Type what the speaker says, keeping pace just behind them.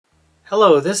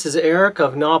Hello, this is Eric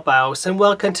of NotBIOS and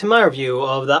welcome to my review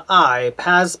of the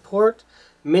iPazzPort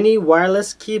mini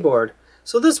wireless keyboard.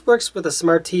 So this works with a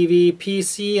smart TV,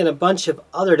 PC, and a bunch of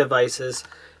other devices.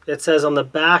 It says on the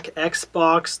back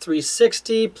Xbox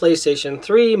 360, PlayStation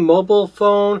 3, mobile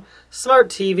phone, smart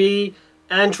TV,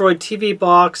 Android TV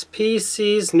box,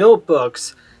 PCs,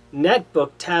 notebooks,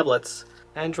 netbook tablets,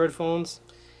 Android phones,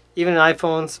 even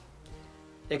iPhones.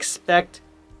 Expect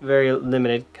very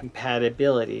limited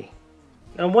compatibility.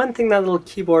 Now, one thing that little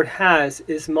keyboard has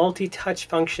is multi-touch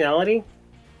functionality,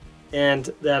 and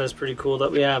that is pretty cool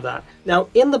that we have that. Now,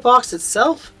 in the box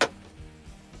itself,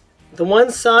 the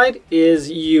one side is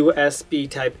USB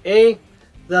type A,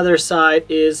 the other side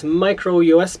is micro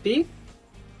USB,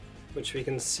 which we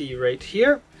can see right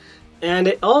here, and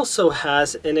it also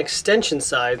has an extension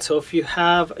side. So if you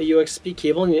have a USB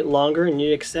cable and you need it longer and you need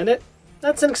to extend it,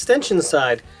 that's an extension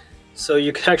side. So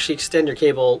you can actually extend your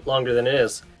cable longer than it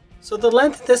is. So the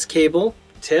length of this cable,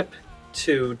 tip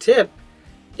to tip,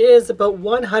 is about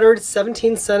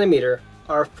 117 centimeter,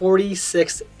 or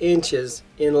 46 inches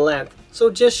in length.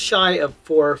 So just shy of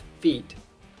 4 feet.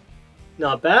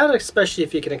 Not bad, especially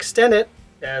if you can extend it,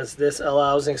 as this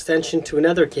allows an extension to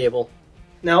another cable.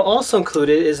 Now also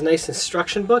included is a nice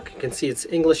instruction book. You can see it's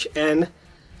English and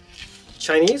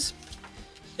Chinese.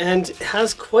 And it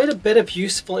has quite a bit of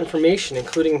useful information,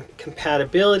 including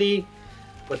compatibility,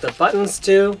 what the buttons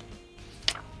do,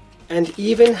 and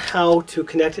even how to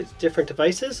connect it to different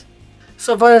devices.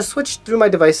 So if I switch through my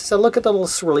devices, I look at the little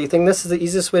swirly thing. This is the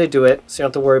easiest way to do it, so you don't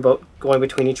have to worry about going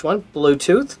between each one.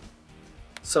 Bluetooth.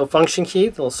 So function key,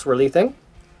 the little swirly thing.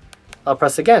 I'll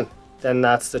press again. Then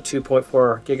that's the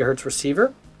 2.4 gigahertz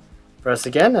receiver. Press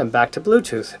again, and back to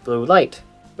Bluetooth, blue light.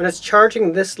 When it's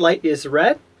charging, this light is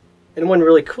red. And one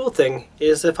really cool thing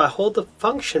is if I hold the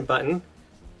function button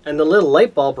and the little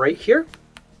light bulb right here,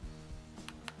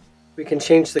 we can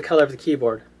change the color of the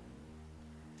keyboard.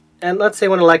 And let's say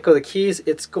when I let go of the keys,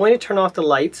 it's going to turn off the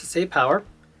lights to save power.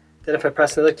 Then if I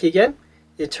press another key again,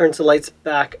 it turns the lights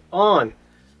back on.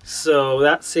 So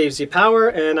that saves you power,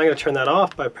 and I'm going to turn that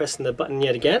off by pressing the button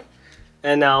yet again.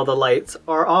 And now the lights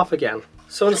are off again.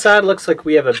 So inside it looks like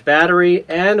we have a battery,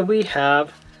 and we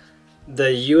have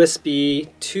the USB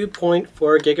 2.4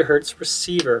 gigahertz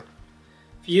receiver.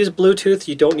 If you use Bluetooth,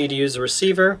 you don't need to use a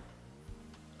receiver.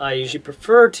 I usually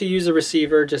prefer to use a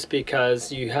receiver just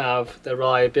because you have the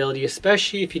reliability,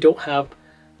 especially if you don't have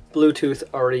Bluetooth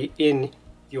already in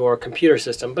your computer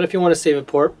system. But if you want to save a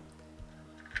port,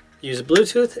 use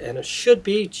Bluetooth and it should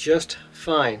be just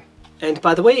fine. And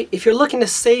by the way, if you're looking to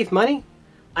save money,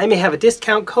 I may have a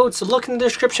discount code, so look in the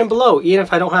description below. Even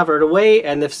if I don't have it right away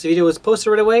and this video is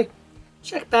posted right away,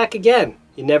 check back again.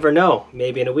 You never know.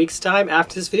 Maybe in a week's time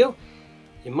after this video,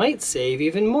 you might save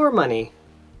even more money.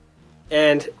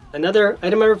 And another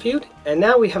item I reviewed, and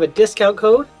now we have a discount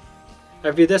code. I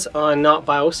reviewed this on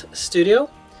NotBIOS Studio.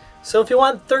 So if you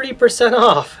want 30%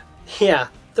 off, yeah,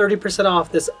 30% off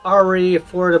this already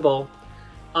affordable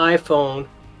iPhone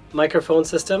microphone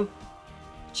system,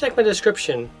 check my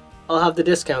description. I'll have the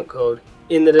discount code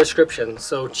in the description,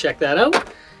 so check that out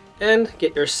and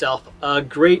get yourself a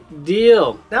great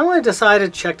deal. Now I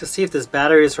decided to check to see if this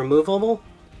battery is removable,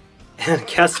 and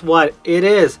guess what? It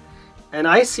is. And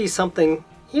I see something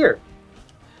here.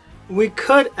 We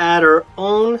could add our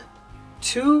own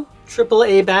 2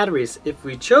 AAA batteries if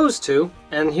we chose to.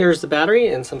 And here's the battery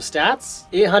and some stats.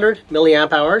 800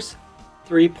 milliamp hours,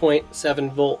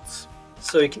 3.7 volts.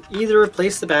 So you can either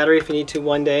replace the battery if you need to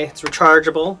one day, it's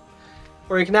rechargeable,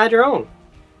 or you can add your own.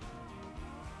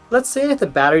 Let's say if the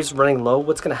battery's running low,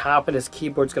 what's going to happen is the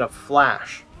keyboard's going to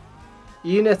flash.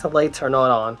 Even if the lights are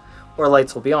not on, or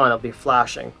lights will be on, it'll be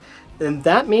flashing. And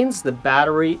that means the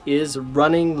battery is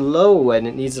running low and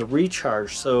it needs a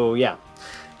recharge. So yeah.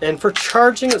 And for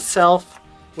charging itself,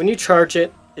 when you charge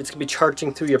it, it's going to be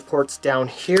charging through your ports down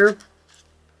here,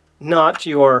 not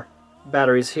your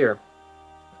batteries here.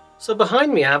 So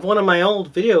behind me, I have one of my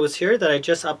old videos here that I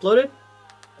just uploaded.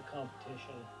 A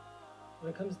competition.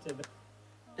 When it comes to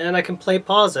and I can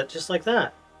pause it just like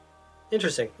that.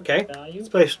 Interesting. Okay.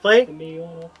 Let's play.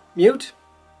 Mute.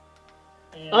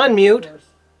 Unmute.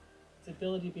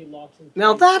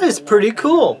 Now that is pretty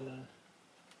cool.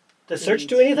 Does search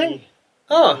do anything?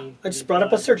 Oh, I just brought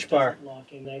up a search bar.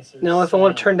 Now if I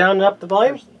want to turn down and up the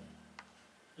volume,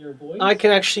 I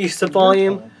can actually use the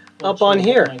volume up on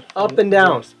here, up and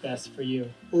down.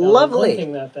 Lovely.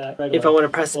 If I want to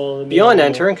press beyond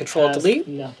enter and control delete,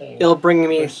 it'll bring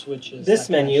me this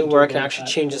menu where I can actually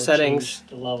change the settings.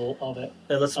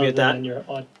 Let's mute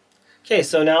that. Okay,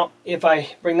 so now if I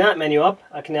bring that menu up,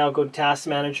 I can now go to Task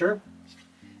Manager,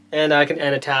 and I can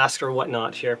end a task or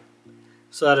whatnot here.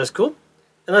 So that is cool.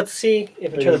 And let's see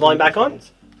if I turn the volume back on.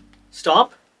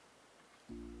 Stop.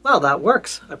 Well, that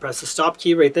works. I press the stop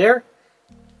key right there,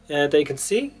 and there you can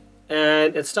see,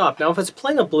 and it stopped. Now if it's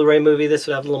playing a Blu-ray movie, this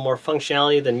would have a little more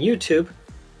functionality than YouTube,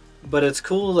 but it's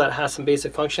cool that it has some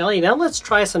basic functionality. Now let's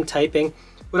try some typing.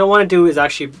 What I want to do is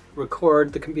actually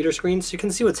record the computer screen so you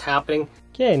can see what's happening.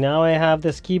 Okay, now I have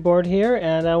this keyboard here,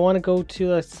 and I want to go to,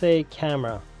 let's say,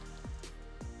 camera.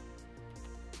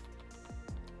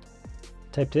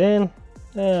 Typed it in.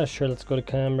 Sure, let's go to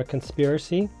camera.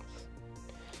 Conspiracy.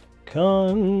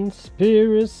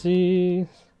 Conspiracies.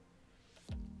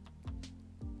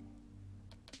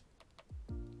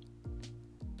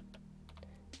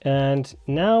 And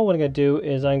now what I'm going to do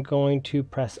is I'm going to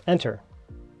press enter.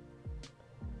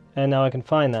 And now I can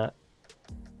find that.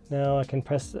 Now I can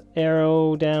press the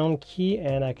arrow down key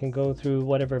and I can go through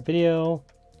whatever video.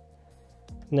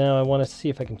 Now I want to see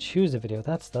if I can choose a video.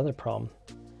 That's the other problem.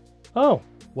 Oh,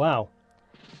 wow.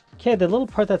 Okay, the little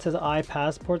part that says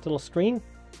iPazzPort, the little screen,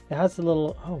 it has the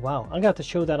little, oh wow, I'm gonna have to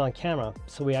show that on camera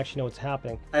so we actually know what's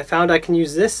happening. I found I can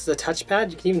use this as a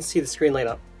touchpad. You can even see the screen light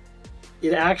up.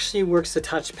 It actually works the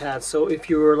touchpad, so if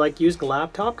you were like using a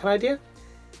laptop kind of idea,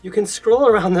 you can scroll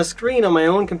around the screen on my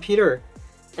own computer.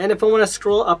 And if I want to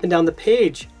scroll up and down the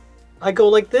page, I go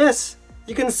like this.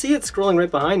 You can see it scrolling right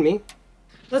behind me.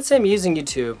 Let's say I'm using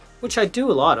YouTube, which I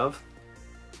do a lot of.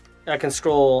 I can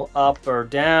scroll up or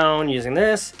down using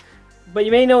this, but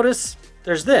you may notice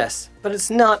there's this, but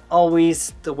it's not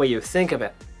always the way you think of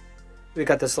it. We've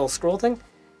got this little scroll thing,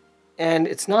 and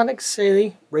it's not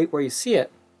necessarily right where you see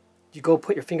it. You go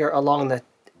put your finger along the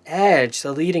edge,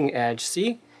 the leading edge,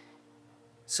 see?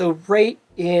 So right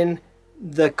in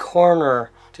the corner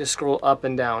to scroll up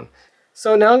and down.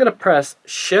 So now I'm gonna press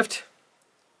Shift,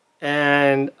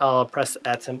 and I'll press the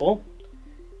 @ symbol,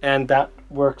 and that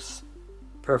works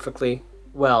perfectly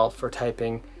well for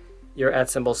typing your @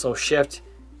 symbol. So Shift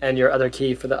and your other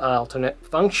key for the alternate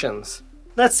functions.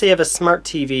 Let's say you have a smart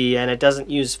TV and it doesn't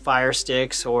use Fire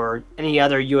Sticks or any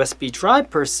other USB drive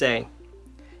per se.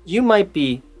 You might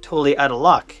be totally out of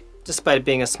luck despite it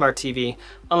being a smart TV,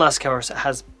 unless of course it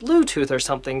has Bluetooth or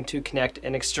something to connect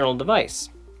an external device.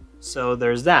 So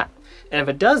there's that. And if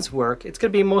it does work, it's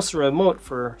going to be mostly remote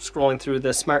for scrolling through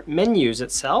the smart menus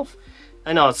itself,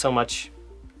 and not so much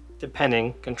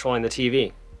depending controlling the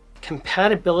TV.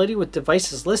 Compatibility with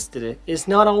devices listed is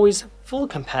not always full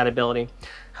compatibility.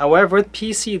 However, with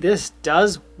PC this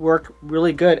does work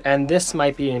really good, and this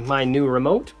might be my new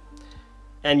remote.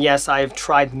 And yes, I've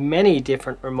tried many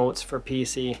different remotes for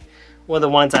PC. One of the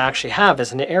ones I actually have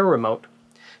is an Air remote.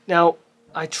 Now,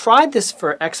 I tried this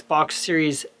for Xbox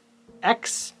Series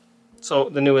X, so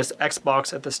the newest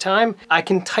Xbox at this time. I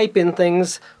can type in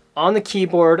things on the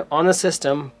keyboard, on the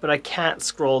system, but I can't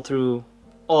scroll through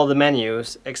all the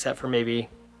menus except for maybe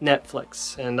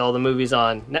Netflix and all the movies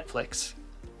on Netflix.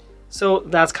 So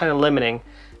that's kind of limiting,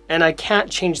 and I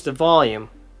can't change the volume.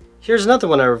 Here's another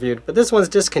one I reviewed, but this one's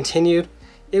discontinued.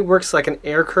 It works like an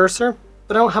air cursor,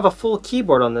 but I don't have a full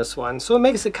keyboard on this one, so it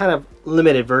makes it kind of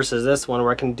limited versus this one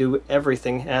where I can do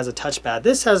everything as a touchpad.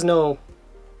 This has no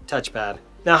touchpad.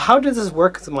 Now, how does this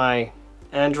work with my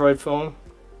Android phone?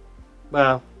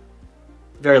 Well,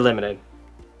 very limited.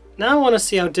 Now I want to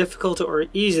see how difficult or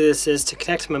easy this is to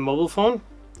connect to my mobile phone.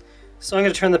 So I'm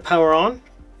going to turn the power on,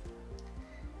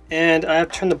 and I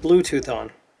have to turn the Bluetooth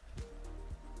on.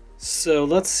 So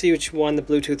let's see which one the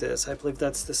Bluetooth is. I believe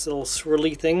that's this little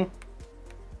swirly thing.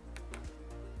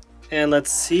 And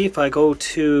let's see if I go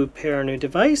to pair a new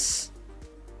device.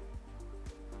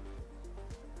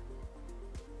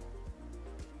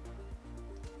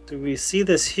 Do we see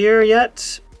this here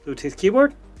yet? Bluetooth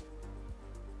keyboard.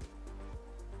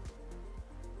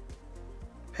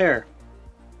 Pair.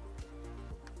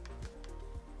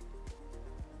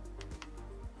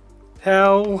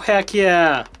 Oh, heck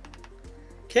yeah.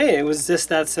 Okay, it was just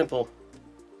that simple.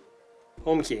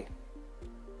 Home key.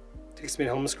 Takes me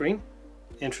to home screen.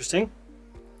 Interesting.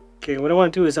 Okay, what I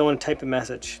want to do is I want to type a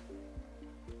message.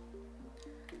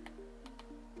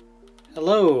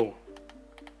 Hello.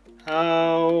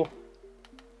 How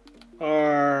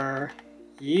are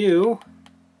you?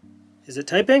 Is it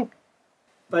typing?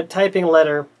 But typing a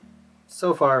letter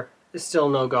so far is still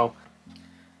no go.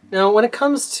 Now when it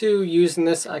comes to using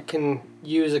this, I can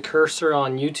use a cursor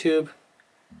on YouTube.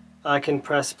 I can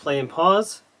press play and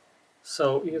pause.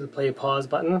 So use the play pause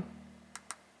button.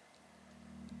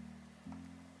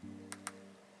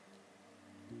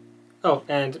 Oh,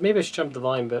 and maybe I should jump the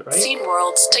volume a bit, right? Seen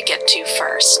worlds to get to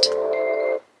first.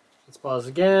 Let's pause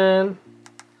again.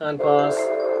 Unpause.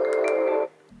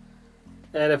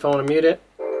 And if I want to mute it,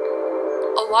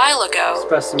 A while ago, just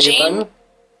press the mute button.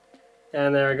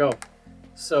 And there we go.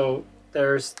 So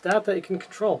there's that you can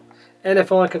control. And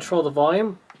if I want to control the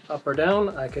volume, up or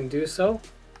down, I can do so.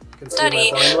 You can see my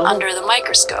Study volume level. under the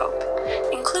microscope,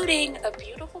 including a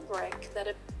beautiful brick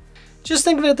that Just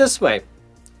think of it this way.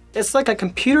 It's like a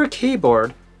computer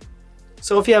keyboard.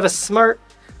 So if you have a smart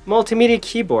multimedia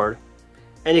keyboard,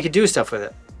 and you can do stuff with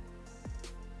it.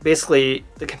 Basically,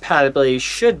 the compatibility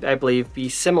should, I believe, be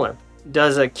similar.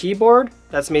 Does a keyboard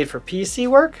that's made for PC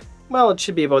work? Well, it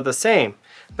should be about the same.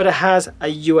 But it has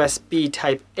a USB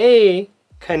Type A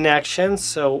connection,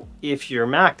 so if your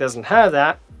Mac doesn't have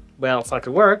that, well, it's not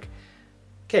going to work.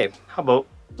 Okay, how about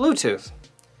Bluetooth?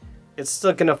 It's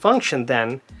still going to function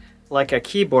then like a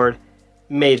keyboard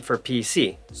made for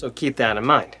PC, so keep that in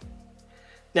mind.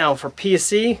 Now for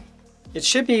PC, it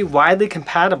should be widely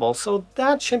compatible, so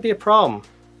that shouldn't be a problem.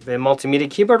 If a multimedia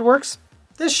keyboard works,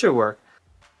 this should work.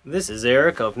 This is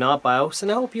Eric of NotBIOS,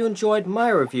 and I hope you enjoyed my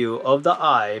review of the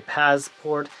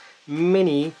iPazzPort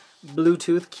Mini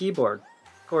Bluetooth keyboard.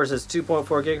 Of course, it's 2.4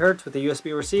 GHz with a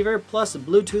USB receiver, plus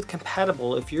Bluetooth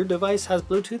compatible. If your device has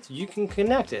Bluetooth, you can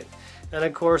connect it. And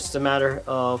of course, it's a matter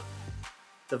of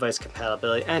device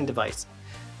compatibility and device.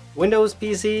 Windows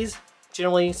PCs,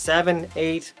 generally 7,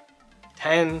 8,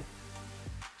 10,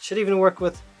 should even work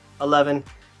with 11.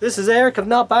 This is Eric of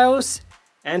NotBIOS,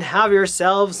 and have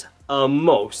yourselves a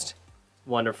most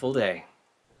wonderful day.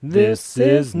 This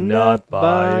is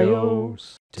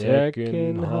NotBIOS, Tech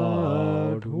and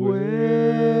Hardware.